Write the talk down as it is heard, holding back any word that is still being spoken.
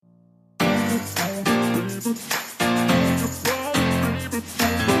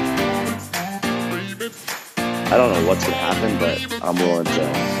I don't know what's going to happen, but I'm willing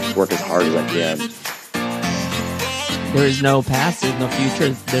to work as hard as I can. There is no past, there's no future.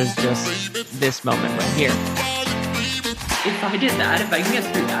 There's just this moment right here. If I did that, if I can get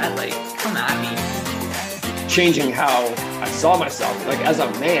through that, like, come at me. Changing how I saw myself, like as a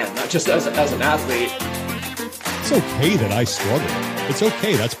man, not just as an athlete. It's okay that I struggle. It's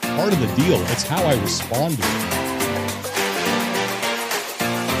okay. That's part of the deal. It's how I respond to it.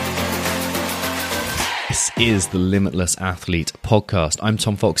 This is the Limitless Athlete podcast. I'm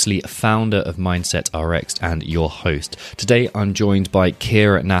Tom Foxley, founder of Mindset RX and your host. Today, I'm joined by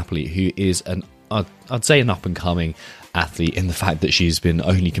Keara Napoli, who is I'd say an up-and-coming athlete in the fact that she's been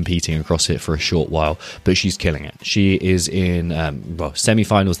only competing in CrossFit for a short while, but she's killing it. She is in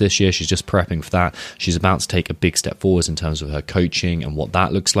semi-finals this year. She's just prepping for that. She's about to take a big step forward in terms of her coaching and what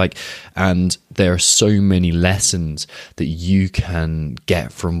that looks like. And there are so many lessons that you can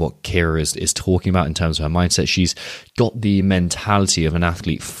get from what Keara is talking about in terms of her mindset. She's got the mentality of an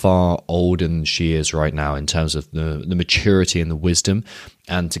athlete far older than she is right now in terms of the maturity and the wisdom.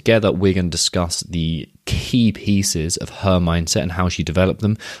 And together we're going to discuss the key pieces of her mindset and how she developed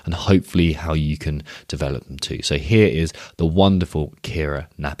them, and hopefully how you can develop them too. So here is the wonderful Keara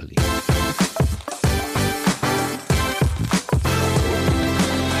Napoli.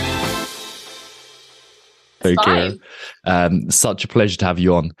 Hey, Keara. Such a pleasure to have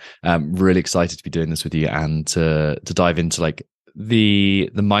you on. Really excited to be doing this with you and to dive into like the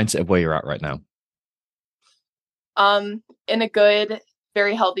mindset of where you're at right now. In a good,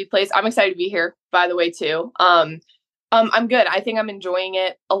 very healthy place. I'm excited to be here, by the way, too. I'm good. I think I'm enjoying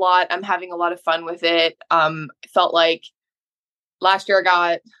it a lot. I'm having a lot of fun with it. I felt like last year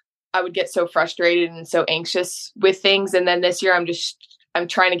I would get so frustrated and so anxious with things. And then this year I'm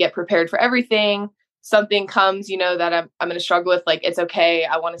trying to get prepared for everything. Something comes, that I'm going to struggle with. Like, it's okay.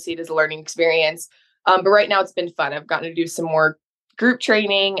 I want to see it as a learning experience. But right now it's been fun. I've gotten to do some more group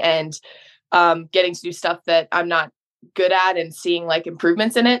training and getting to do stuff that I'm not good at and seeing like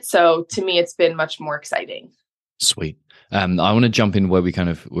improvements in it. So to me, it's been much more exciting. Sweet. I want to jump in where we kind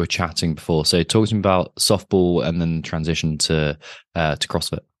of were chatting before. So talk to me about softball and then transition to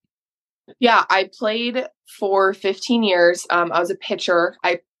CrossFit. Yeah, I played for 15 years. I was a pitcher.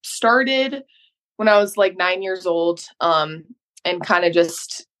 I started when I was like 9 years old and kind of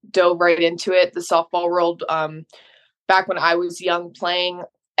just dove right into it. The softball world, back when I was young playing,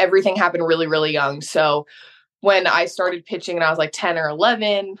 everything happened really, really young. So when I started pitching and I was like 10 or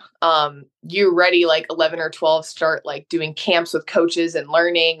 11, you ready like 11 or 12 start like doing camps with coaches and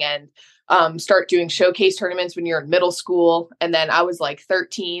learning and start doing showcase tournaments when you're in middle school. And then I was like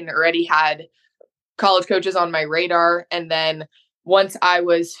 13, already had college coaches on my radar. And then once I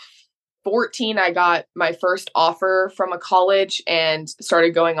was 14, I got my first offer from a college and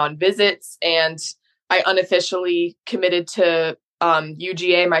started going on visits. And I unofficially committed to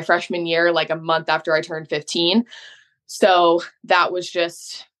UGA my freshman year, like a month after I turned 15. So that was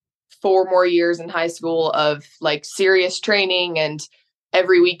just 4 more years in high school of like serious training, and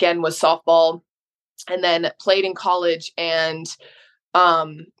every weekend was softball. And then played in college and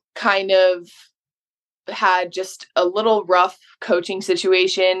kind of had just a little rough coaching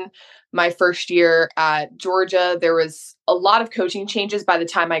situation. My first year at Georgia, there was a lot of coaching changes by the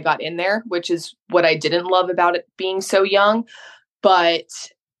time I got in there, which is what I didn't love about it being so young. But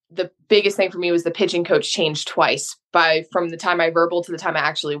the biggest thing for me was the pitching coach changed twice from the time I verbal to the time I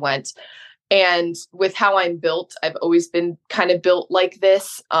actually went. And with how I'm built, I've always been kind of built like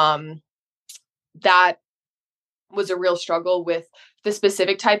this. That was a real struggle with the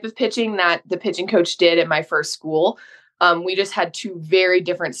specific type of pitching that the pitching coach did at my first school. We just had 2 very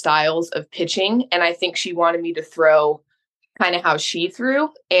different styles of pitching. And I think she wanted me to throw kind of how she threw.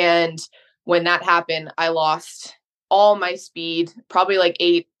 And when that happened, I lost all my speed, probably like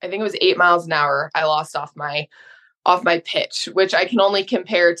 8 miles an hour. I lost off my pitch, which I can only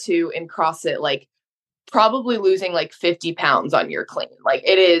compare to in CrossFit, like probably losing like 50 pounds on your clean. Like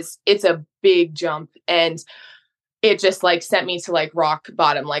it's a big jump. And it just like sent me to like rock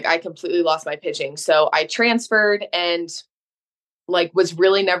bottom. Like I completely lost my pitching. So I transferred and like was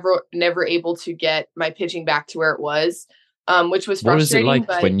really never able to get my pitching back to where it was. Which was frustrating. What is it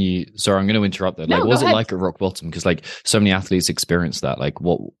like when you, sorry, I'm going to interrupt there. Like, what was it like at rock bottom? Because like so many athletes experience that. Like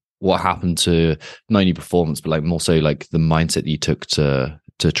what happened to not only performance, but like more so like the mindset that you took to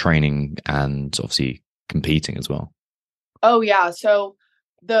training and obviously competing as well? Oh yeah. So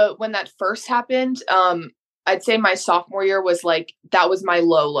when that first happened, I'd say my sophomore year was like, that was my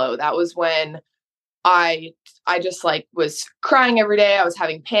low. That was when I just like was crying every day. I was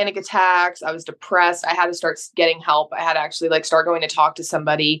having panic attacks. I was depressed. I had to start getting help. I had to actually like start going to talk to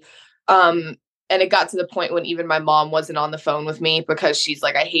somebody. And it got to the point when even my mom wasn't on the phone with me because she's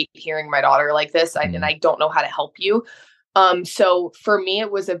like, I hate hearing my daughter like this. And I don't know how to help you. So for me,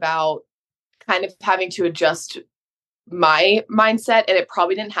 it was about kind of having to adjust my mindset. And it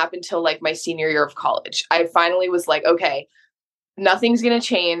probably didn't happen till like my senior year of college. I finally was like, okay, nothing's going to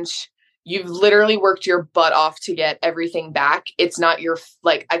change. You've literally worked your butt off to get everything back. It's not your,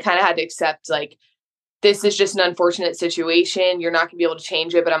 like, I kind of had to accept like, this is just an unfortunate situation. You're not going to be able to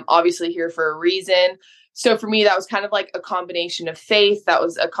change it, but I'm obviously here for a reason. So for me, that was kind of like a combination of faith. That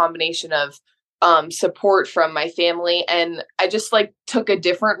was a combination of support from my family. And I just like took a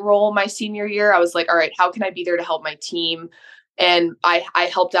different role my senior year. I was like, all right, how can I be there to help my team? And I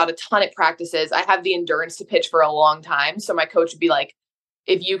helped out a ton at practices. I have the endurance to pitch for a long time. So my coach would be like,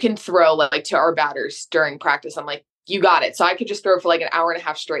 if you can throw like to our batters during practice, I'm like, you got it. So I could just throw for like an hour and a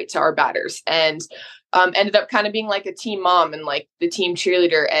half straight to our batters, and ended up kind of being like a team mom and like the team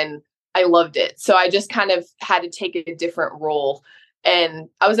cheerleader. And I loved it. So I just kind of had to take a different role. And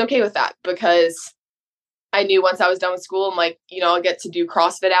I was okay with that because I knew once I was done with school, I'm like, I'll get to do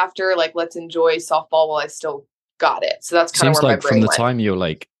CrossFit after, like, let's enjoy softball while I still got it. So that's kind of where like my brain from the went. time you're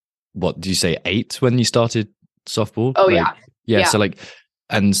like, what did you say, 8 when you started softball? Oh, like, yeah. So like,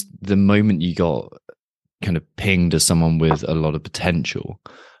 and the moment you got kind of pinged as someone with a lot of potential,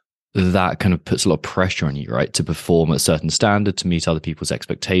 that kind of puts a lot of pressure on you, right? To perform at a certain standard, to meet other people's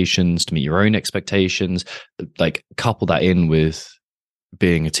expectations, to meet your own expectations. Like, couple that in with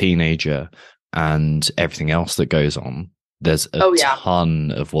being a teenager and everything else that goes on. There's a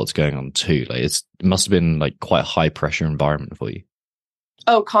ton of what's going on too. Like, it must have been like quite a high pressure environment for you.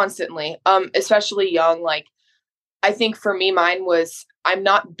 Oh, constantly. Especially young. Like, I think for me, mine was, I'm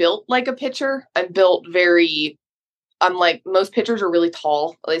not built like a pitcher. I'm like, most pitchers are really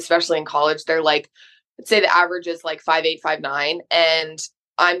tall, especially in college. They're like, let's say the average is like 5'8", 5'9", and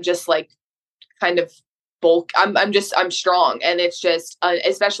I'm just like kind of bulk. I'm strong. And it's just,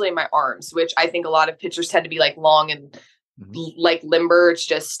 especially in my arms, which I think a lot of pitchers tend to be like long and like limber.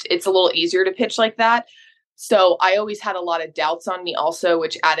 It's a little easier to pitch like that. So I always had a lot of doubts on me also,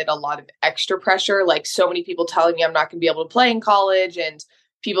 which added a lot of extra pressure. Like, so many people telling me I'm not going to be able to play in college, and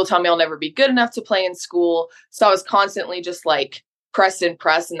people tell me I'll never be good enough to play in school. So I was constantly just like press.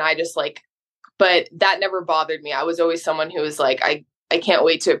 And I just like, but that never bothered me. I was always someone who was like, I can't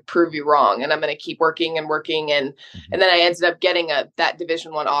wait to prove you wrong. And I'm going to keep working and working. And then I ended up getting that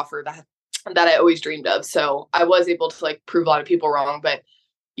Division I offer that I always dreamed of. So I was able to like prove a lot of people wrong. But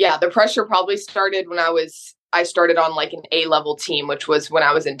yeah, the pressure probably started when I started on like an A-level team, which was when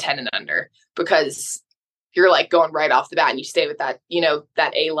I was in 10 and under, because you're like going right off the bat and you stay with that,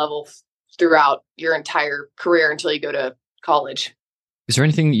 that A-level throughout your entire career until you go to college. Is there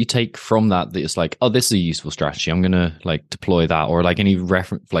anything that you take from that it's like, oh, this is a useful strategy, I'm going to like deploy that, or like any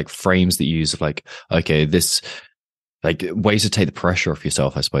reference, like frames that you use of like, okay, this, like ways to take the pressure off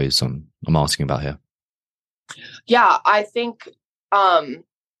yourself, I suppose I'm asking about here. Yeah, I think,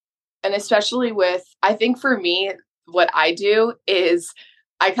 and especially I think for me, what I do is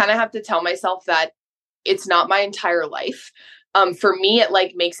I kind of have to tell myself that it's not my entire life. For me, it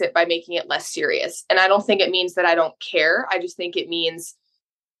like makes it by making it less serious. And I don't think it means that I don't care. I just think it means,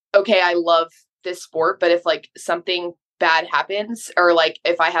 okay, I love this sport, but if like something bad happens, or like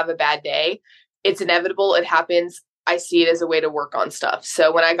if I have a bad day, it's inevitable. It happens. I see it as a way to work on stuff.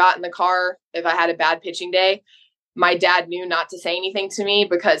 So when I got in the car, if I had a bad pitching day, my dad knew not to say anything to me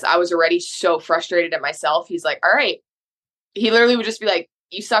because I was already so frustrated at myself. He's like, all right. He literally would just be like,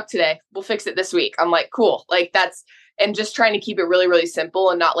 you suck today. We'll fix it this week. I'm like, cool. Like, and just trying to keep it really, really simple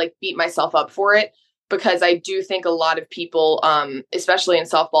and not like beat myself up for it. Because I do think a lot of people, especially in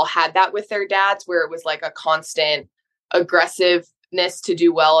softball, had that with their dads, where it was like a constant aggressiveness to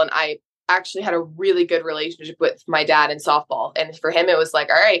do well. And I actually had a really good relationship with my dad in softball. And for him, it was like,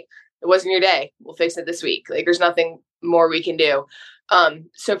 all right, it wasn't your day. We'll fix it this week. Like, there's nothing more we can do.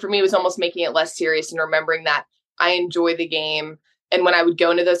 So for me, it was almost making it less serious and remembering that I enjoy the game. And when I would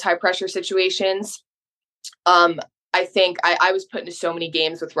go into those high pressure situations, I think I was put into so many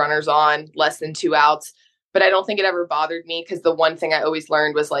games with runners on, less than 2 outs, but I don't think it ever bothered me, because the one thing I always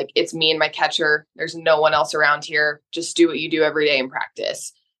learned was like, it's me and my catcher. There's no one else around here. Just do what you do every day in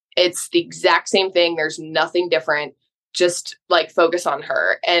practice. It's the exact same thing. There's nothing different. Just like focus on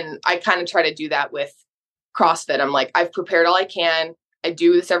her. And I kind of try to do that with CrossFit. I'm like, I've prepared all I can. I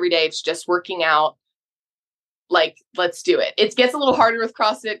do this every day. It's just working out. Like, let's do it. It gets a little harder with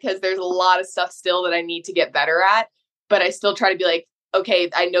CrossFit because there's a lot of stuff still that I need to get better at. But I still try to be like, okay,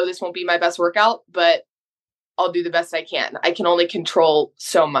 I know this won't be my best workout, but I'll do the best I can. I can only control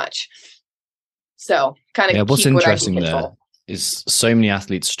so much. So kind of What's keep what I can interesting there control. is so many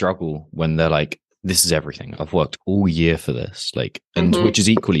athletes struggle when they're like, this is everything. I've worked all year for this, like, and which is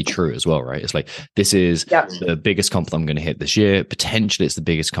equally true as well, right? It's like, this is the biggest comp that I'm going to hit this year. Potentially it's the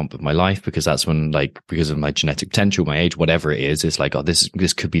biggest comp of my life, because that's when, like, because of my genetic potential, my age, whatever it is, it's like, oh, this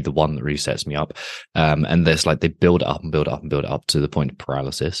could be the one that really sets me up. And there's like, they build it up and build it up and build it up to the point of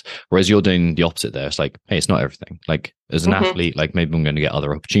paralysis. Whereas you're doing the opposite there. It's like, hey, it's not everything. Like, as an athlete, like, maybe I'm going to get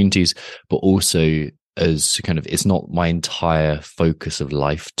other opportunities, but also as kind of, it's not my entire focus of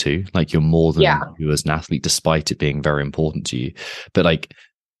life too. Like, you're more than you as an athlete, despite it being very important to you. But like,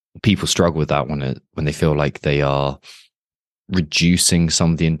 people struggle with that when they feel like they are reducing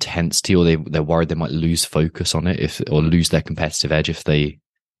some of the intensity, or they're worried they might lose focus on it or lose their competitive edge if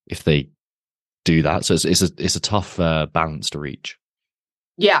they do that. So it's a tough balance to reach.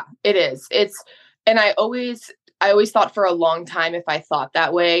 Yeah, it is. And I always thought for a long time, if I thought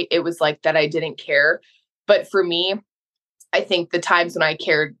that way, it was like that I didn't care. But for me, I think the times when I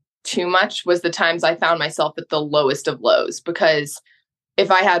cared too much was the times I found myself at the lowest of lows, because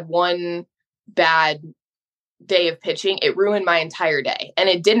if I had one bad day of pitching, it ruined my entire day. And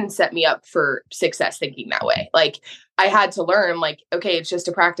it didn't set me up for success thinking that way. Like, I had to learn, like, okay, it's just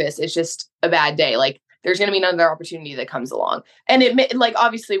a practice. It's just a bad day. Like, there's going to be another opportunity that comes along. And it, like,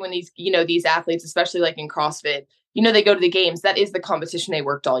 obviously when these athletes, especially like in CrossFit, they go to the games, that is the competition they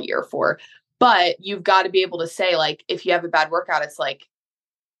worked all year for. But you've got to be able to say, like, if you have a bad workout, it's like,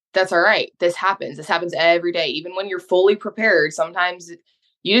 that's all right. This happens every day. Even when you're fully prepared, sometimes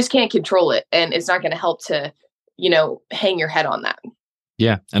you just can't control it. And it's not going to help to, hang your head on that.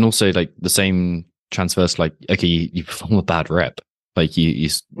 Yeah. And also, like, the same transfers, like, okay, you perform a bad rep. Like, you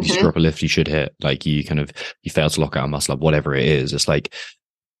screw up a lift you should hit. Like, you fail to lock out a muscle up, whatever it is. It's like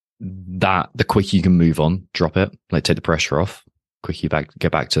that, the quicker you can move on, drop it, like, take the pressure off, quicker you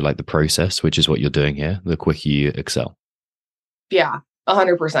get back to like the process, which is what you're doing here, the quicker you excel. Yeah,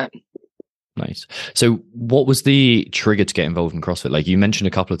 100%. Nice. So what was the trigger to get involved in CrossFit? Like, you mentioned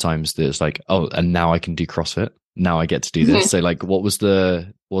a couple of times that it's like, oh, and now I can do CrossFit. Now I get to do this. So like, what was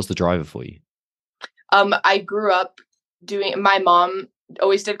the driver for you? I grew up my mom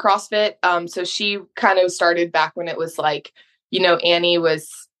always did CrossFit. So she kind of started back when it was like, Annie was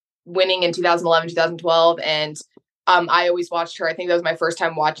winning in 2011, 2012. And I always watched her. I think that was my first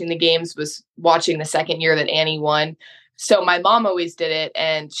time watching the games, was watching the second year that Annie won. So my mom always did it,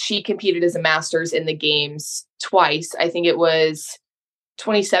 and she competed as a masters in the games twice. I think it was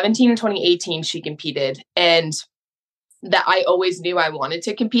 2017 and 2018 she competed, and that I always knew I wanted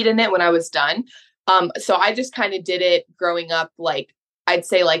to compete in it when I was done. So I just kind of did it growing up. Like, I'd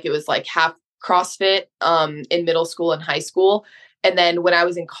say like it was like half CrossFit in middle school and high school. And then when I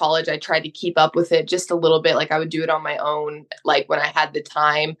was in college, I tried to keep up with it just a little bit. Like, I would do it on my own, like when I had the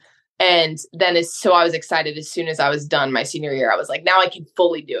time. And then so I was excited as soon as I was done my senior year. I was like, now I can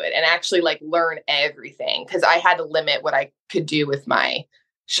fully do it and actually like learn everything, because I had to limit what I could do with my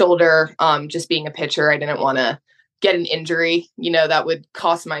shoulder. Just being a pitcher, I didn't want to get an injury, that would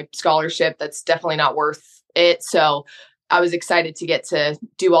cost my scholarship. That's definitely not worth it. So I was excited to get to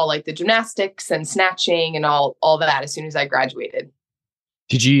do all like the gymnastics and snatching and all that as soon as I graduated.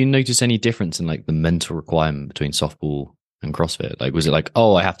 Did you notice any difference in like the mental requirement between softball and CrossFit? Like, was it like,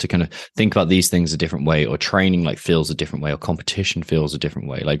 oh, I have to kind of think about these things a different way, or training like feels a different way, or competition feels a different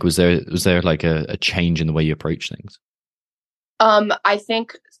way? Like, was there like a change in the way you approach things?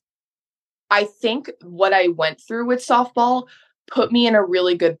 I think what I went through with softball put me in a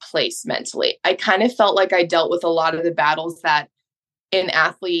really good place mentally. I kind of felt like I dealt with a lot of the battles that an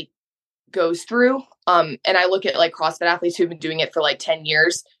athlete goes through. And I look at like CrossFit athletes who've been doing it for like 10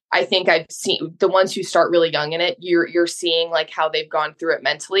 years. I think I've seen the ones who start really young in it. You're seeing like how they've gone through it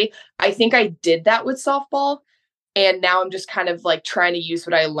mentally. I think I did that with softball. And now I'm just kind of like trying to use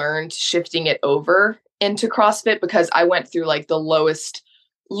what I learned, shifting it over into CrossFit, because I went through like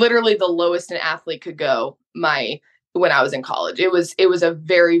literally the lowest an athlete could go when I was in college. It was a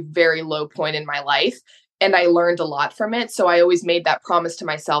very, very low point in my life, and I learned a lot from it. So I always made that promise to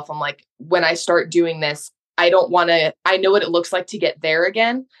myself. I'm like, when I start doing this, I know what it looks like to get there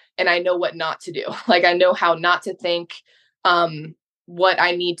again. And I know what not to do. Like, I know how not to think, what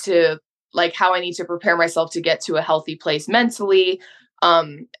I need to, like, how I need to prepare myself to get to a healthy place mentally.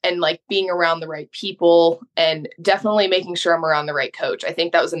 And like being around the right people, and definitely making sure I'm around the right coach. I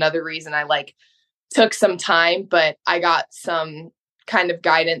think that was another reason I like took some time, but I got some kind of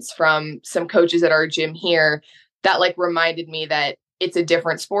guidance from some coaches at our gym here that like reminded me that it's a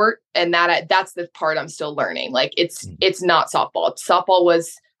different sport. And that's the part I'm still learning. Like it's not softball.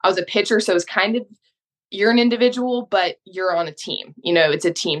 I was a pitcher. So it's kind of, you're an individual, but you're on a team, it's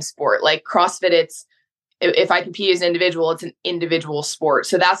a team sport. Like CrossFit, if I compete as an individual, it's an individual sport.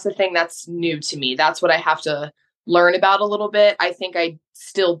 So that's the thing that's new to me. That's what I have to learn about a little bit. I think I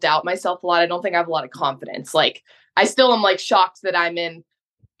still doubt myself a lot. I don't think I have a lot of confidence. Like I still am like shocked that I'm in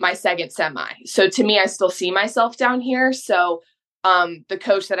my second semi. So to me, I still see myself down here. So the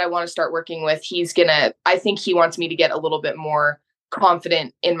coach that I want to start working with, I think he wants me to get a little bit more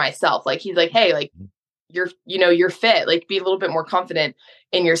confident in myself. Like he's like, hey, like you're fit, like be a little bit more confident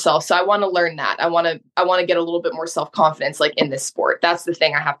in yourself. So I want to learn that. I want to get a little bit more self-confidence, like in this sport. That's the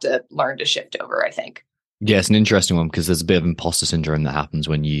thing I have to learn to shift over, I think. Yeah, it's an interesting one because there's a bit of imposter syndrome that happens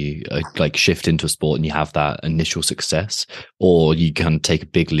when you like shift into a sport and you have that initial success, or you can take a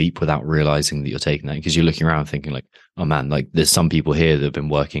big leap without realizing that you're taking that, because you're looking around thinking like, oh man, like there's some people here that have been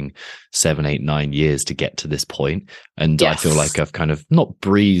working 7, 8, 9 years to get to this point. And yes. I feel like I've kind of not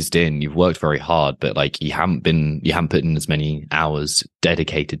breezed in. You've worked very hard, but like you haven't put in as many hours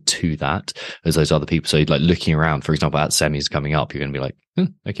dedicated to that as those other people. So like looking around, for example, at semis coming up, you're going to be like,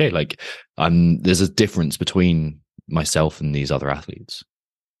 okay, like there's a difference between myself and these other athletes.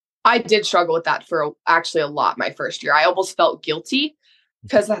 I did struggle with that for actually a lot my first year. I almost felt guilty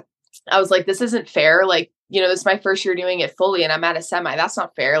because I was like, this isn't fair. Like, this is my first year doing it fully and I'm at a semi. That's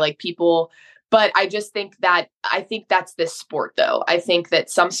not fair. Like but I just think that's this sport though. I think that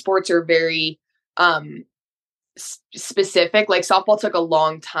some sports are very specific. Like softball took a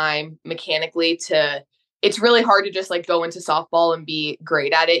long time mechanically it's really hard to just like go into softball and be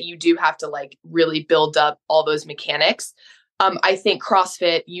great at it. You do have to like really build up all those mechanics. I think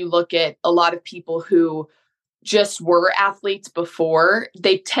CrossFit, you look at a lot of people who just were athletes before,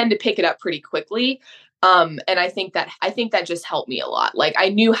 they tend to pick it up pretty quickly. And I think that just helped me a lot. Like I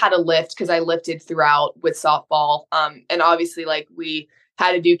knew how to lift because I lifted throughout with softball. And obviously like we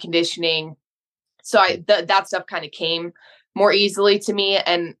had to do conditioning. So that stuff kind of came more easily to me.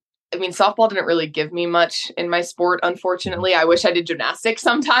 And I mean, softball didn't really give me much in my sport, unfortunately. I wish I did gymnastics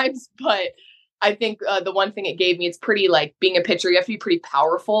sometimes, but I think the one thing it gave me, it's pretty like being a pitcher, you have to be pretty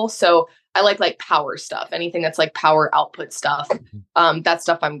powerful. So I like power stuff, anything that's like power output stuff. That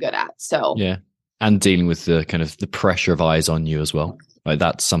stuff I'm good at. So yeah. And dealing with the kind of the pressure of eyes on you as well. Like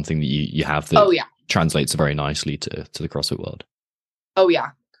that's something that you have that translates very nicely to the CrossFit world. Oh yeah.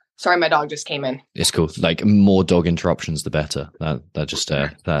 Sorry, my dog just came in. It's cool. Like more dog interruptions, the better. That just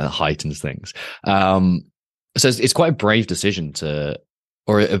that heightens things. So it's quite a brave decision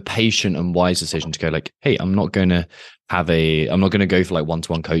or a patient and wise decision to go like, hey, I'm not going to go for like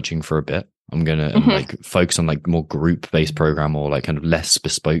one-to-one coaching for a bit. I'm going to like focus on like more group-based program or like kind of less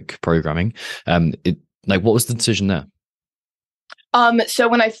bespoke programming. Like what was the decision there? So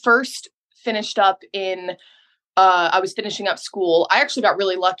when I first finished up I was finishing up school. I actually got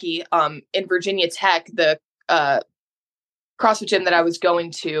really lucky. In Virginia Tech, the CrossFit gym that I was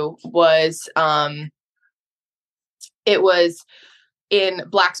going to was it was in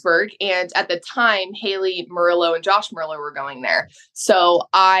Blacksburg. And at the time, Haley Murillo and Josh Murillo were going there. So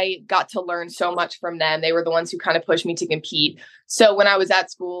I got to learn so much from them. They were the ones who kind of pushed me to compete. So when I was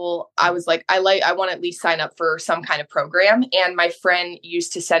at school, I was like, I want to at least sign up for some kind of program. And my friend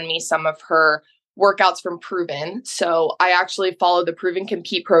used to send me some of her workouts from Proven. So I actually followed the Proven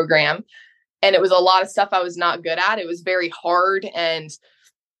Compete program. And it was a lot of stuff I was not good at. It was very hard. And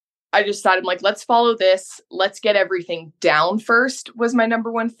I just decided, like, let's follow this. Let's get everything down first was my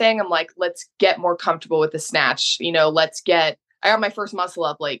number one thing. I'm like, let's get more comfortable with the snatch. I got my first muscle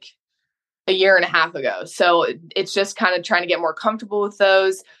up like a year and a half ago. So it's just kind of trying to get more comfortable with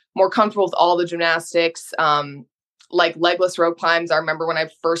those, more comfortable with all the gymnastics. Like legless rope climbs. I remember when I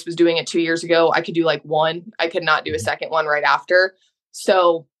first was doing it 2 years ago, I could do like one. I could not do a second one right after.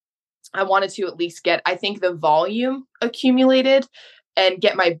 So I wanted to at least get, I think, the volume accumulated and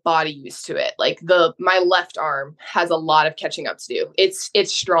get my body used to it. Like my left arm has a lot of catching up to do. It's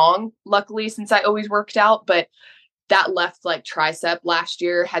strong, luckily, since I always worked out, but that left like tricep last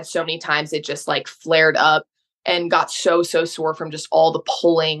year had so many times it just like flared up and got so sore from just all the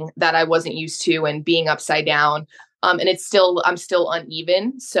pulling that I wasn't used to and being upside down. And I'm still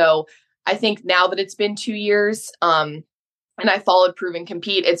uneven. So I think now that it's been 2 years, and I followed Proven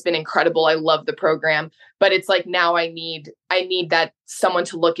Compete, it's been incredible. I love the program, but it's like, now I need that someone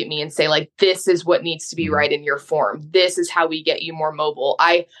to look at me and say like, this is what needs to be right in your form. This is how we get you more mobile.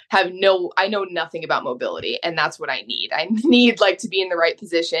 I know nothing about mobility, and that's what I need. I need like to be in the right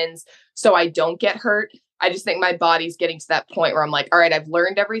positions so I don't get hurt. I just think my body's getting to that point where I'm like, all right, I've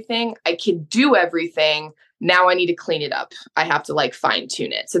learned everything. I can do everything. Now I need to clean it up. I have to like fine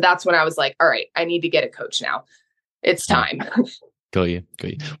tune it. So that's when I was like, all right, I need to get a coach now. It's time. Got you.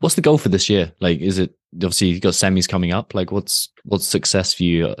 What's the goal for this year? Like, is it obviously you've got semis coming up? Like, what's success for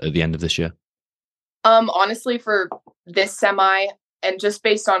you at the end of this year? Honestly, for this semi, and just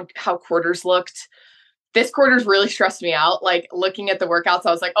based on how quarters looked, this quarter's really stressed me out. Like looking at the workouts,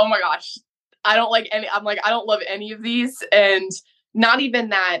 I was like, oh my gosh, I don't like any, I'm like, I don't love any of these. And not even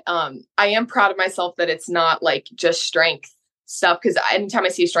that, I am proud of myself that it's not like just strength stuff. Cause anytime I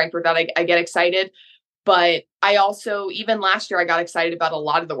see a strength workout, I get excited. But I also, even last year, I got excited about a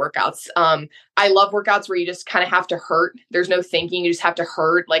lot of the workouts. I love workouts where you just kind of have to hurt. There's no thinking. You just have to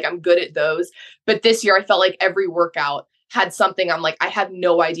hurt. Like I'm good at those. But this year I felt like every workout had something I'm like, I have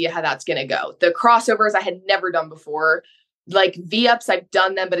no idea how that's going to go. The crossovers I had never done before, like V-ups, I've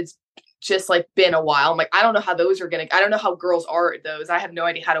done them, but it's just like been a while. I'm like, I don't know how those are going to, I don't know how girls are at those. I have no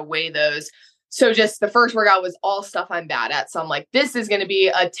idea how to weigh those. So just the first workout was all stuff I'm bad at. So I'm like, this is going to be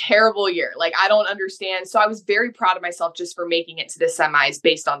a terrible year. Like, I don't understand. So I was very proud of myself just for making it to the semis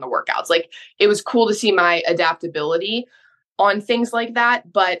based on the workouts. Like it was cool to see my adaptability on things like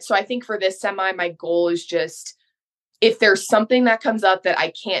that. But so I think for this semi, my goal is just, if there's something that comes up that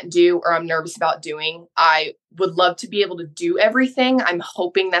I can't do or I'm nervous about doing, I would love to be able to do everything. I'm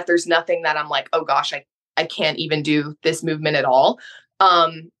hoping that there's nothing that I'm like, oh gosh, I can't even do this movement at all.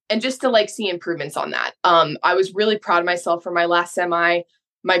 And just to like see improvements on that. I was really proud of myself for my last semi.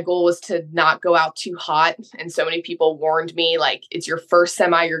 My goal was to not go out too hot. And so many people warned me, like, it's your first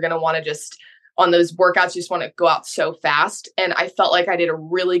semi. You're going to want to just, on those workouts, you just want to go out so fast. And I felt like I did a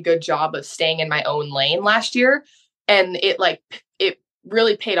really good job of staying in my own lane last year. And it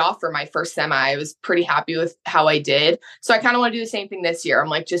really paid off for my first semi. I was pretty happy with how I did. So I kind of want to do the same thing this year. I'm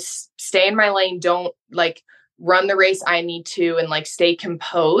like, just stay in my lane. Don't like run the race I need to, and like stay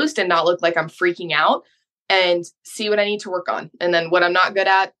composed and not look like I'm freaking out, and see what I need to work on. And then what I'm not good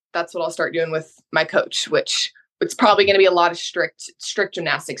at, that's what I'll start doing with my coach, which it's probably going to be a lot of strict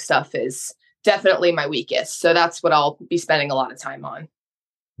gymnastic stuff is definitely my weakest. So that's what I'll be spending a lot of time on.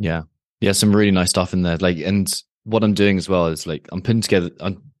 Yeah. Some really nice stuff in there. Like, and what I'm doing as well is like, I'm putting together,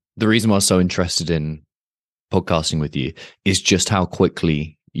 the reason why I was so interested in podcasting with you is just how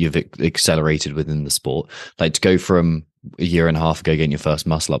quickly you've accelerated within the sport. Like to go from a year and a half ago getting your first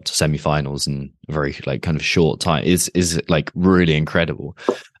muscle up to semifinals in a very like kind of short time is like really incredible.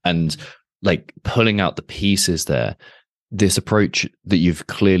 And like pulling out the pieces there, this approach that you've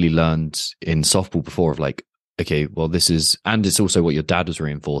clearly learned in softball before of like, okay, well this is, and it's also what your dad was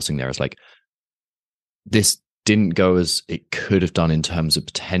reinforcing there is like, this didn't go as it could have done in terms of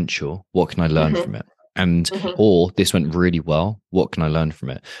potential. What can I learn from it? And or this went really well. What can I learn from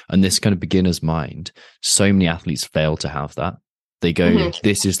it? And this kind of beginner's mind, so many athletes fail to have that. They go,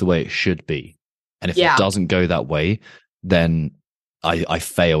 this is the way it should be. And if it doesn't go that way, then I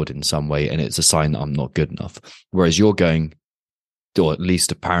failed in some way, and it's a sign that I'm not good enough. Whereas you're going, or at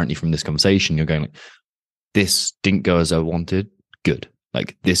least apparently from this conversation, you're going like, this didn't go as I wanted. Good.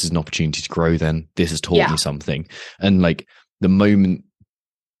 Like this is an opportunity to grow then. This has taught me something. And like the moment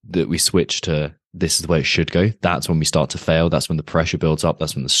that we switch to this is the way it should go, that's when we start to fail. That's when the pressure builds up.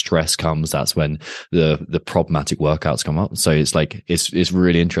 That's when the stress comes. That's when the problematic workouts come up. So it's like, it's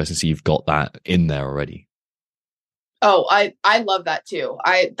really interesting to see you've got that in there already. Oh, I love that too.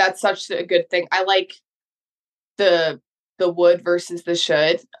 That's such a good thing. I like the would versus the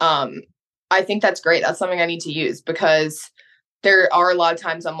should. I think that's great. That's something I need to use, because there are a lot of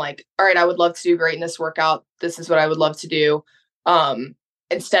times I'm like, all right, I would love to do great in this workout. This is what I would love to do.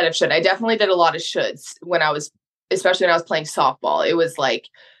 Instead of should. I definitely did a lot of shoulds especially when I was playing softball. It was like,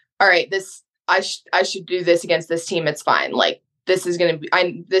 all right, I should do this against this team. It's fine. Like this is going to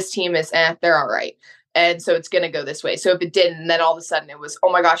be, this team is, they're all right. And so it's going to go this way. So if it didn't, then all of a sudden it was,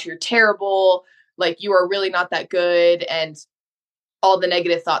 oh my gosh, you're terrible. Like you are really not that good. And all the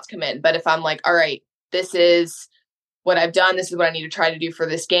negative thoughts come in. But if I'm like, all right, this is what I've done. This is what I need to try to do for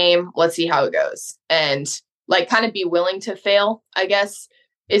this game. Let's see how it goes. And like kind of be willing to fail, I guess,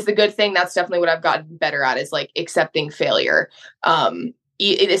 is the good thing. That's definitely what I've gotten better at, is like accepting failure.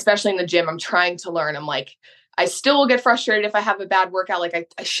 Especially in the gym, I'm trying to learn. I'm like, I still will get frustrated if I have a bad workout.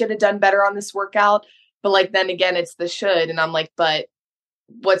 Like I should have done better on this workout, but like, then again, it's the should. And I'm like, but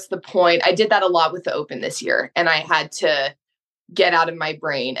what's the point? I did that a lot with the Open this year, and I had to get out of my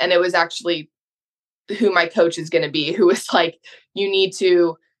brain. And it was actually who my coach is going to be, who was like,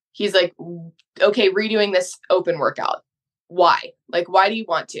 he's like, okay, redoing this Open workout. Why? Like, why do you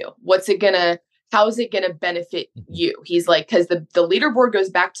want to? What's it gonna how is it going to benefit you? He's like, because the leaderboard goes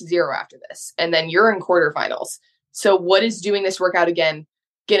back to 0 after this, and then you're in quarterfinals. So what is doing this workout again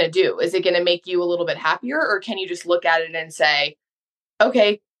going to do? Is it going to make you a little bit happier, or can you just look at it and say,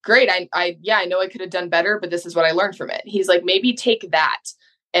 okay, great. I know I could have done better, but this is what I learned from it. He's like, maybe take that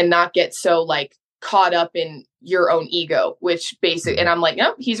and not get so like caught up in your own ego, which basically, and I'm like,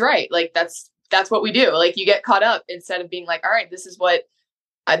 no, he's right. Like, that's what we do. Like, you get caught up instead of being like, all right, this is what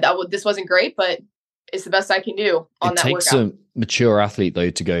this wasn't great, but it's the best I can do on that workout. It takes a mature athlete though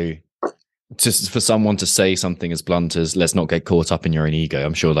to go, just for someone to say something as blunt as let's not get caught up in your own ego.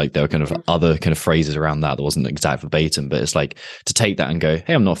 I'm sure like there were kind of other kind of phrases around that wasn't exact verbatim, but it's like to take that and go,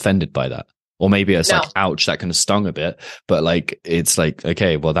 hey, I'm not offended by that. Or maybe it's like, ouch, that kind of stung a bit, but like, it's like,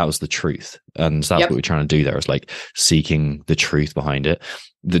 okay, well, that was the truth. And that's what we're trying to do there, is like seeking the truth behind it.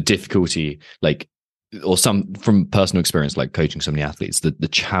 The difficulty, like, or some from personal experience, like coaching so many athletes, the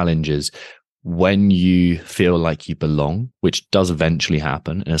challenge is when you feel like you belong, which does eventually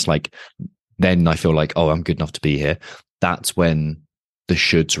happen. And it's like, then I feel like, oh, I'm good enough to be here. That's when the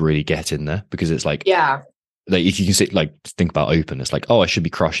shoulds really get in there, because it's like, like if you can sit, like think about open, it's like, oh, I should be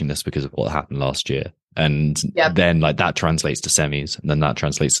crushing this because of what happened last year. And then like that translates to semis, and then that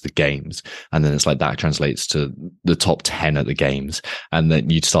translates to the games. And then it's like that translates to the top 10 at the games. And then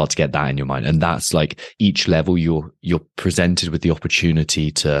you start to get that in your mind. And that's like each level you're presented with the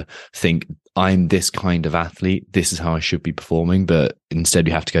opportunity to think, I'm this kind of athlete. This is how I should be performing. But instead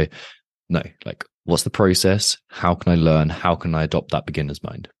you have to go, no, like what's the process? How can I learn? How can I adopt that beginner's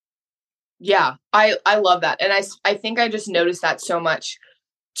mind? Yeah, I love that. And I think I just noticed that so much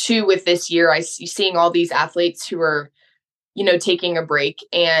too with this year. Seeing all these athletes who are, taking a break.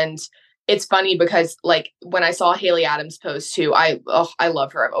 And it's funny because like when I saw Haley Adams post too, I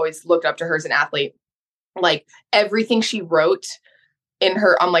love her. I've always looked up to her as an athlete. Like everything she wrote in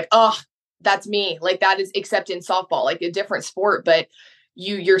her, I'm like, oh, that's me. Like that is, except in softball, like a different sport, but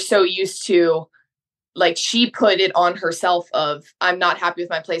you're so used to, like, she put it on herself of, I'm not happy with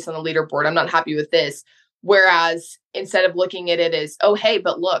my place on the leaderboard. I'm not happy with this. Whereas instead of looking at it as, oh, hey,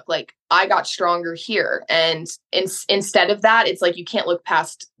 but look, like I got stronger here. And instead of that, it's like, you can't look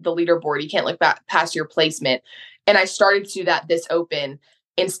past the leaderboard. You can't look past your placement. And I started to do that this open,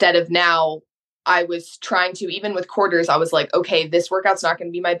 instead of now I was trying to, even with quarters, I was like, okay, this workout's not going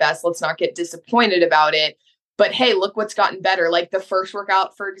to be my best. Let's not get disappointed about it. But hey, look what's gotten better. Like the first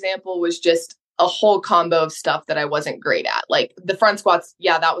workout, for example, was just a whole combo of stuff that I wasn't great at. Like the front squats,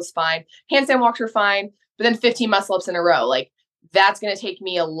 that was fine. Handstand walks were fine, but then 15 muscle ups in a row, like that's going to take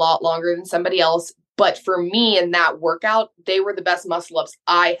me a lot longer than somebody else. But for me in that workout, they were the best muscle ups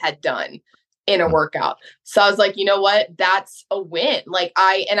I had done in a workout. So I was like, you know what? That's a win. Like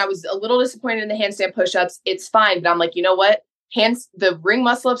I was a little disappointed in the handstand push-ups. It's fine. But I'm like, you know what? The ring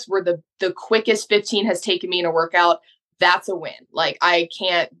muscle ups were the quickest 15 has taken me in a workout. That's a win. Like I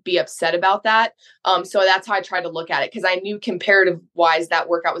can't be upset about that. So that's how I try to look at it. Cause I knew comparative wise, that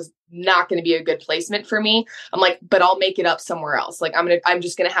workout was not going to be a good placement for me. I'm like, but I'll make it up somewhere else. Like I'm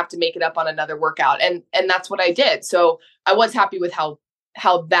just going to have to make it up on another workout. And that's what I did. So I was happy with how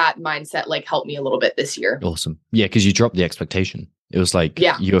that mindset like helped me a little bit this year. Awesome. Yeah. Cause you dropped the expectation. It was like,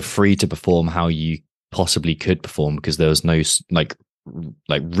 you were free to perform how you possibly could perform, because there was no like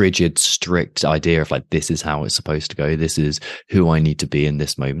rigid, strict idea of like, this is how it's supposed to go. This is who I need to be in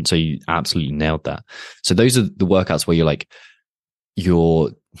this moment. So you absolutely nailed that. So those are the workouts where you're like,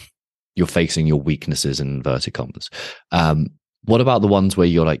 you're facing your weaknesses in inverted commas. What about the ones where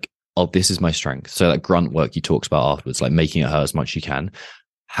you're like, oh, this is my strength? So like grunt work you talked about afterwards, like making it hurt as much as you can.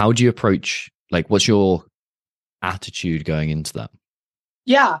 How do you approach, like, what's your attitude going into that?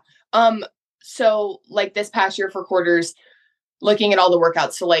 Yeah. So like this past year for quarters, looking at all the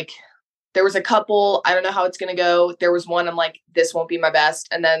workouts. So like there was a couple, I don't know how it's going to go. There was one, I'm like, this won't be my best.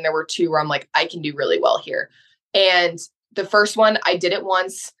 And then there were two where I'm like, I can do really well here. And the first one, I did it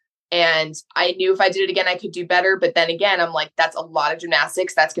once and I knew if I did it again, I could do better. But then again, I'm like, that's a lot of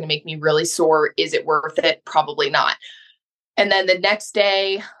gymnastics. That's going to make me really sore. Is it worth it? Probably not. And then the next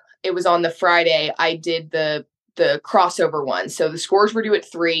day, it was on the Friday, I did the crossover one. So the scores were due at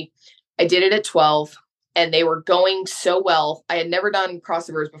 3. I did it at 12. And they were going so well. I had never done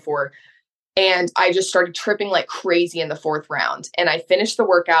crossovers before. And I just started tripping like crazy in the 4th round. And I finished the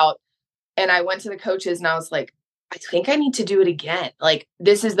workout and I went to the coaches and I was like, I think I need to do it again. Like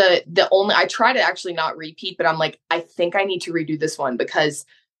this is the only, I try to actually not repeat, but I'm like, I think I need to redo this one because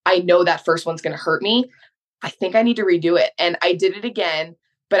I know that first one's going to hurt me. I think I need to redo it. And I did it again.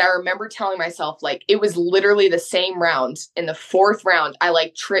 But I remember telling myself, like, it was literally the same round. In the 4th round, I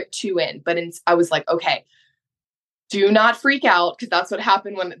like tripped 2 in. But I was like, okay, do not freak out, because that's what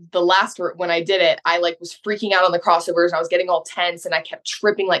happened when I did it. I like was freaking out on the crossovers and I was getting all tense and I kept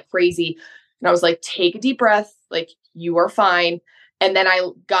tripping like crazy. And I was like, take a deep breath, like you are fine. And then I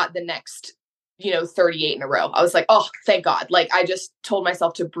got the next, 38 in a row. I was like, oh, thank God. Like I just told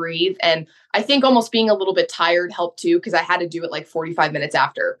myself to breathe. And I think almost being a little bit tired helped too, because I had to do it like 45 minutes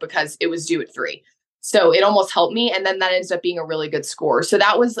after because it was due at 3. So it almost helped me. And then that ends up being a really good score. So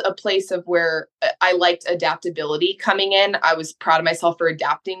that was a place of where I liked adaptability coming in. I was proud of myself for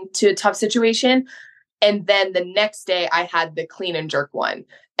adapting to a tough situation. And then the next day I had the clean and jerk one.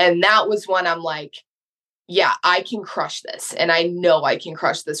 And that was when I'm like, yeah, I can crush this. And I know I can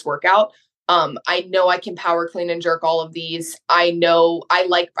crush this workout. I know I can power clean and jerk all of these. I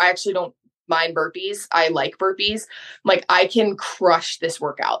actually don't mind burpees. I like burpees. Like I can crush this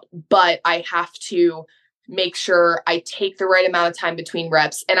workout, but I have to make sure I take the right amount of time between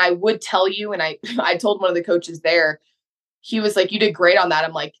reps. And I would tell you, and I told one of the coaches there, he was like, you did great on that.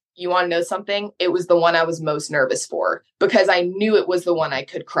 I'm like, you want to know something? It was the one I was most nervous for because I knew it was the one I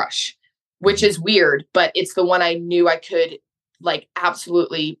could crush, which is weird, but it's the one I knew I could like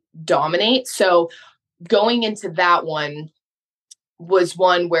absolutely dominate. So going into that one was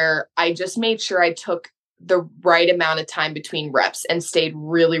one where I just made sure I took the right amount of time between reps and stayed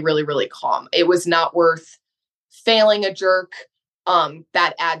really, really, really calm. It was not worth failing a jerk.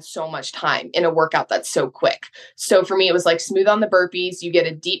 That adds so much time in a workout that's so quick. So for me, it was like smooth on the burpees. You get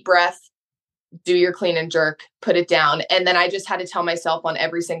a deep breath, do your clean and jerk, put it down. And then I just had to tell myself on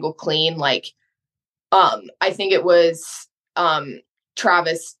every single clean, like, I think it was,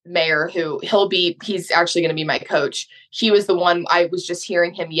 Travis Mayer, he's actually going to be my coach. He was the one I was just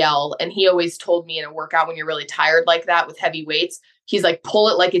hearing him yell. And he always told me in a workout, when you're really tired like that with heavy weights, he's like, pull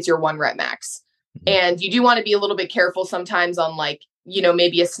it like it's your 1 rep max. And you do want to be a little bit careful sometimes on like,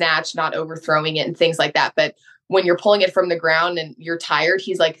 maybe a snatch, not overthrowing it and things like that. But when you're pulling it from the ground and you're tired,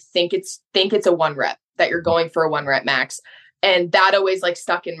 he's like, think it's a 1 rep, that you're going for a 1 rep max. And that always like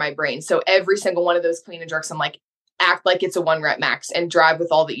stuck in my brain. So every single one of those clean and jerks, I'm like, act like it's a 1 rep max and drive with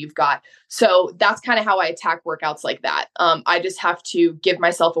all that you've got. So that's kind of how I attack workouts like that. I just have to give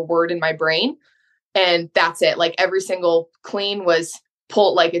myself a word in my brain and that's it. Like every single clean was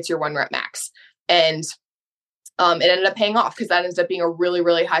pull it like it's your 1 rep max. And it ended up paying off because that ended up being a really,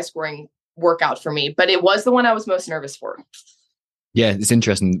 really high scoring workout for me. But it was the one I was most nervous for. Yeah, it's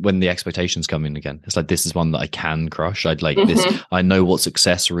interesting when the expectations come in again. It's like, this is one that I can crush. I'd like this. I know what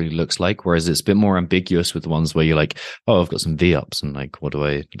success really looks like. Whereas it's a bit more ambiguous with the ones where you're like, oh, I've got some V-ups and like, what do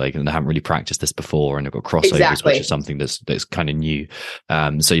I like? And I haven't really practiced this before. And I've got crossovers, Exactly. which is something that's kind of new.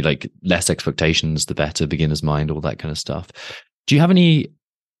 So you like less expectations, the better, beginner's mind, all that kind of stuff. Do you have any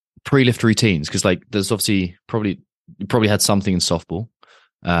pre-lift routines? Because like there's obviously you probably had something in softball.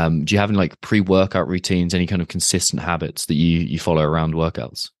 Do you have any like pre-workout routines, any kind of consistent habits that you follow around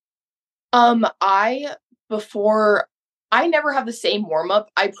workouts? I never have the same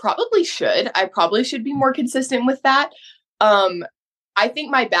warm-up. I probably should be more consistent with that. I think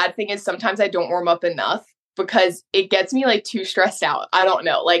my bad thing is sometimes I don't warm up enough because it gets me like too stressed out. I don't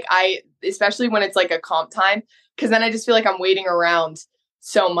know. Like especially when it's like a comp time, because then I just feel like I'm waiting around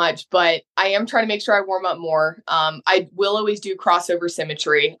so much, but I am trying to make sure I warm up more. I will always do crossover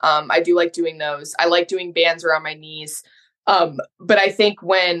symmetry. I do like doing those. I like doing bands around my knees. But I think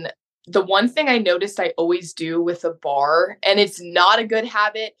when the one thing I noticed I always do with a bar, and it's not a good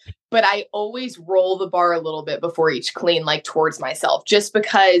habit, but I always roll the bar a little bit before each clean, like towards myself, just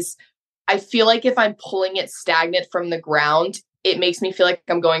because I feel like if I'm pulling it stagnant from the ground, it makes me feel like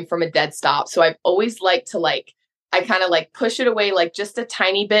I'm going from a dead stop. So I've always liked to I kind of like push it away like just a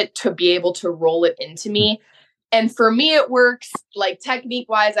tiny bit to be able to roll it into me. And for me, it works like technique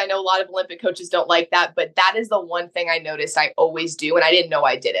wise. I know a lot of Olympic coaches don't like that, but that is the one thing I noticed I always do. And I didn't know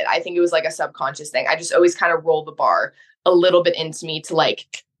I did it. I think it was like a subconscious thing. I just always kind of roll the bar a little bit into me to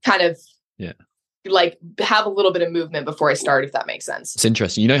like kind of like have a little bit of movement before I start, if that makes sense. It's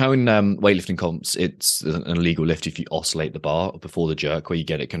interesting. You know how in weightlifting comps, it's an illegal lift if you oscillate the bar before the jerk, where you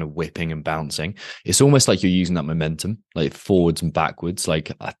get it kind of whipping and bouncing. It's almost like you're using that momentum, like forwards and backwards.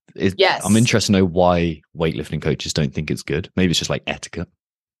 Like, yes. I'm interested to know why weightlifting coaches don't think it's good. Maybe it's just like etiquette.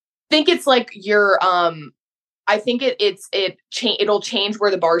 I think it's like I think it'll change where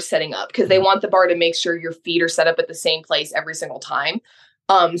the bar's setting up because they want the bar to make sure your feet are set up at the same place every single time.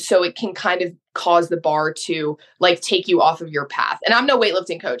 So it can kind of cause the bar to like take you off of your path. And I'm no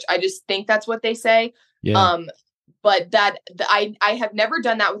weightlifting coach. I just think that's what they say. Yeah. but I have never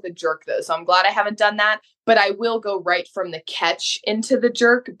done that with a jerk though. So I'm glad I haven't done that, but I will go right from the catch into the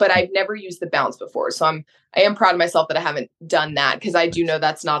jerk, but I've never used the bounce before. So I am proud of myself that I haven't done that, because I do know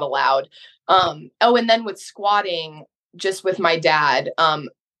that's not allowed. And then with squatting, just with my dad,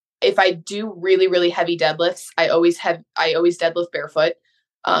 if I do really, really heavy deadlifts, I always deadlift barefoot.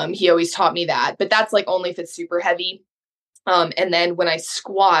 He always taught me that, but that's like only if it's super heavy. And then when I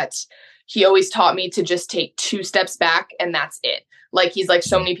squat, he always taught me to just take 2 steps back and that's it. Like, he's like,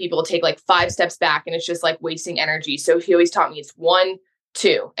 so many people take like 5 steps back and it's just like wasting energy. So he always taught me it's 1,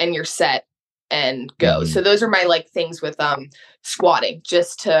 2, and you're set and go. So those are my like things with squatting,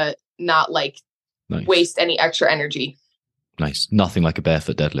 just to not like waste any extra energy. Nice. Nothing like a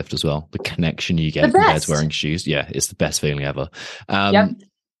barefoot deadlift as well. The connection you get compared to wearing shoes. Yeah, it's the best feeling ever. Yep.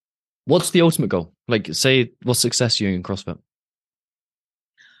 What's the ultimate goal? Like, say, what's success you in CrossFit?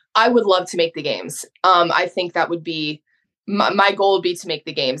 I would love to make the games. I think that would be my goal would be to make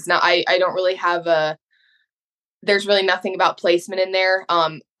the games. Now, I don't really have there's really nothing about placement in there.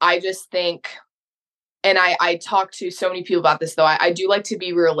 I just think, and I talk to so many people about this though. I do like to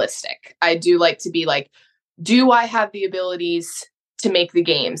be realistic. I do like to be like, do I have the abilities to make the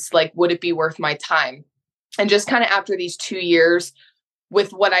games? Like, would it be worth my time? And just kind of after these 2 years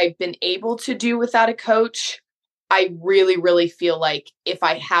with what I've been able to do without a coach, I really, really feel like if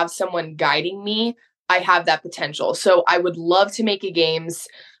I have someone guiding me, I have that potential. So I would love to make a games.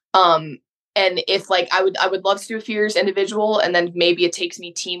 And if like, I would love to do a few years individual, and then maybe it takes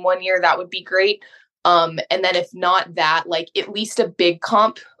me team 1 year, that would be great. And then if not that, like at least a big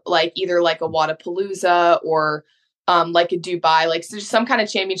comp, like either like a Wadapalooza or like a Dubai, like so just some kind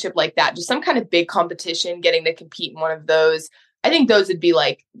of championship like that, just some kind of big competition, getting to compete in one of those. I think those would be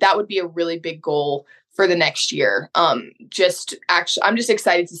like, that would be a really big goal for the next year. I'm just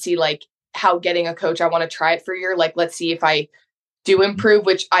excited to see like how getting a coach, I want to try it for a year. Like, let's see if I do improve,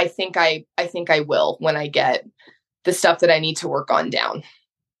 which I think I will when I get the stuff that I need to work on down.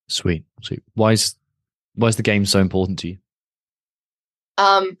 Sweet. Why is the game so important to you?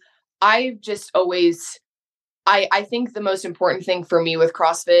 I just always, I think the most important thing for me with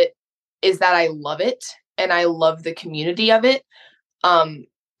CrossFit is that I love it and I love the community of it.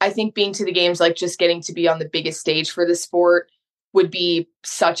 I think being to the games, like just getting to be on the biggest stage for the sport would be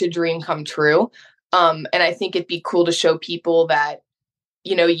such a dream come true. And I think it'd be cool to show people that,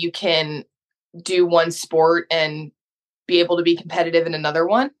 you know, you can do one sport and be able to be competitive in another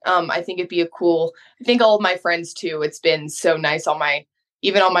one. I think it'd be I think all of my friends too, it's been so nice.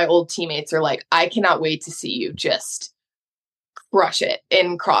 Even all my old teammates are like, I cannot wait to see you just crush it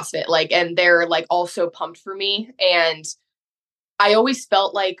in CrossFit. Like, and they're like also pumped for me. And I always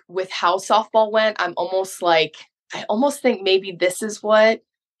felt like with how softball went, I almost think maybe this is what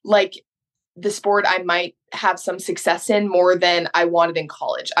like the sport I might have some success in more than I wanted in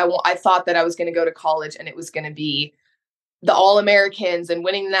college. I thought that I was going to go to college and it was going to be the All-Americans and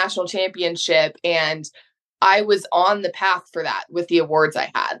winning the national championship. And I was on the path for that with the awards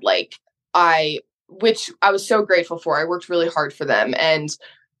I had, which I was so grateful for. I worked really hard for them. And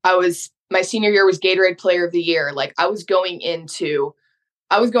my senior year was Gatorade Player of the Year. Like I was going into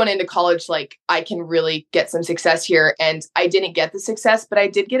college, like I can really get some success here. And I didn't get the success, but I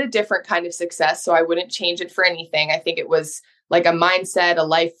did get a different kind of success. So I wouldn't change it for anything. I think it was like a mindset, a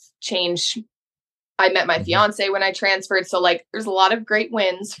life change. I met my fiance when I transferred. So like, there's a lot of great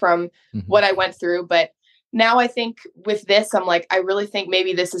wins from what I went through. But now I think with this, I'm like, I really think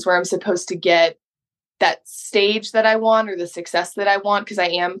maybe this is where I'm supposed to get that stage that I want or the success that I want. Cause I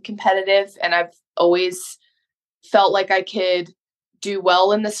am competitive and I've always felt like I could do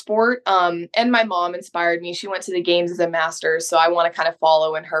well in the sport. And my mom inspired me. She went to the games as a master. So I want to kind of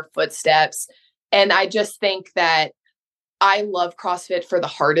follow in her footsteps. And I just think that I love CrossFit for the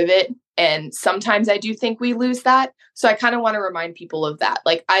heart of it. And sometimes I do think we lose that. So I kind of want to remind people of that.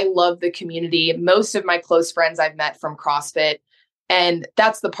 Like I love the community. Most of my close friends I've met from CrossFit. And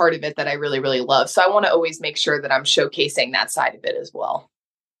that's the part of it that I really, really love. So I want to always make sure that I'm showcasing that side of it as well.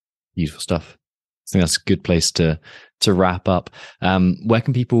 Beautiful stuff. I think that's a good place to wrap up. Where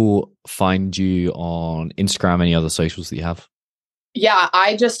can people find you on Instagram, any other socials that you have? Yeah,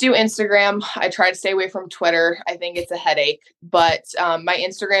 I just do Instagram. I try to stay away from Twitter. I think it's a headache, but my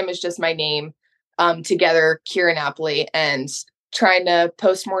Instagram is just my name together, Keara Napoli, and trying to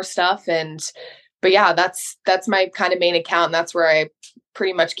post more stuff. But yeah, that's my kind of main account. And that's where I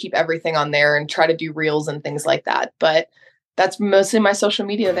pretty much keep everything on there and try to do reels and things like that. But that's mostly my social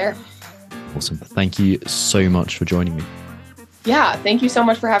media there. Awesome. Thank you so much for joining me. Yeah, thank you so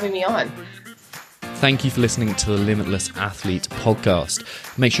much for having me on. Thank you for listening to the Limitless Athlete podcast.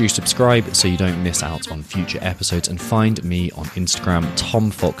 Make sure you subscribe so you don't miss out on future episodes, and find me on Instagram, Tom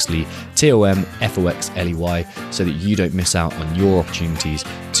Foxley, TOMFOXLEY, so that you don't miss out on your opportunities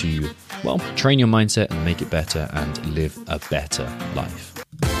to, well, train your mindset and make it better and live a better life.